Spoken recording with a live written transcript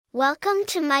Welcome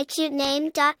to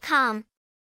mycutename.com.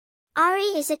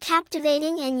 Ahri is a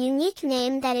captivating and unique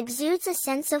name that exudes a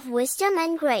sense of wisdom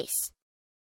and grace.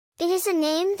 It is a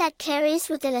name that carries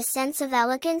with it a sense of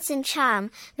elegance and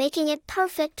charm, making it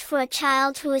perfect for a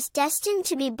child who is destined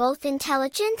to be both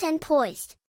intelligent and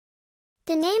poised.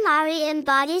 The name Ahri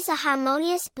embodies a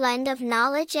harmonious blend of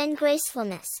knowledge and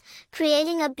gracefulness,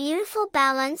 creating a beautiful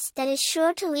balance that is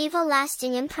sure to leave a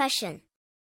lasting impression.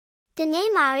 The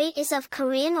name Ahri is of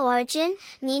Korean origin,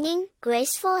 meaning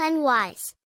graceful and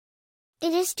wise.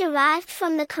 It is derived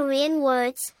from the Korean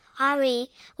words Ahri,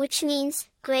 which means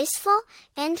graceful,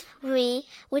 and Ri,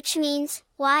 which means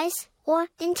wise or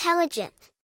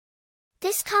intelligent.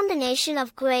 This combination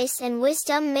of grace and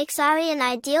wisdom makes Ahri an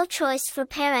ideal choice for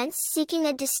parents seeking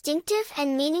a distinctive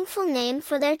and meaningful name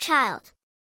for their child.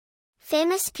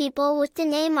 Famous people with the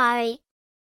name Ahri.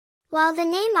 While the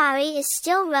name Ahri is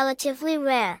still relatively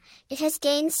rare, it has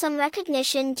gained some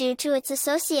recognition due to its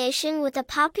association with a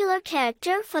popular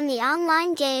character from the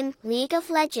online game League of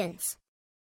Legends.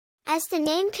 As the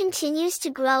name continues to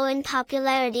grow in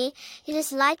popularity, it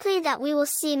is likely that we will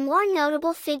see more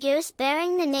notable figures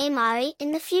bearing the name Ahri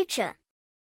in the future.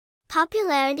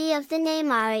 Popularity of the name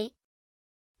Ahri.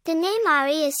 The name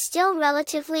Ahri is still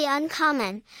relatively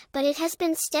uncommon, but it has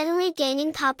been steadily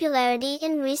gaining popularity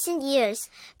in recent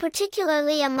years,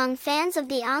 particularly among fans of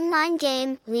the online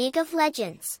game League of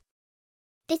Legends.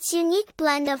 Its unique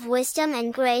blend of wisdom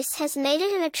and grace has made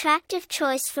it an attractive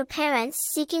choice for parents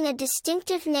seeking a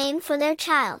distinctive name for their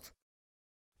child.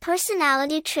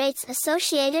 Personality traits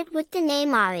associated with the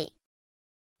name Ahri.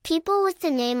 People with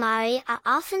the name Ahri are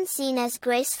often seen as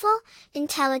graceful,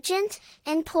 intelligent,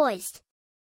 and poised.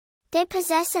 They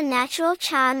possess a natural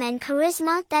charm and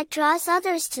charisma that draws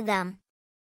others to them.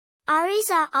 Ahris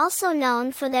are also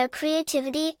known for their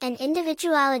creativity and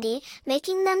individuality,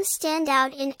 making them stand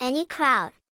out in any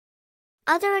crowd.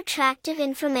 Other attractive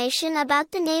information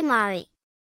about the name Ahri.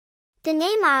 The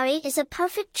name Ahri is a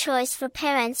perfect choice for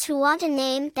parents who want a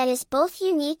name that is both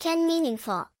unique and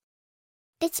meaningful.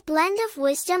 Its blend of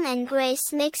wisdom and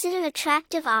grace makes it an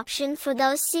attractive option for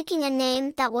those seeking a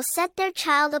name that will set their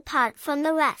child apart from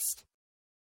the rest.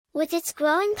 With its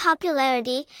growing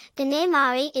popularity, the name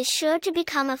Ahri is sure to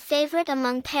become a favorite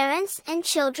among parents and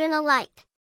children alike.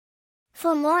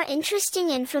 For more interesting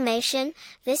information,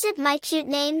 visit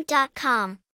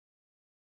mycutename.com.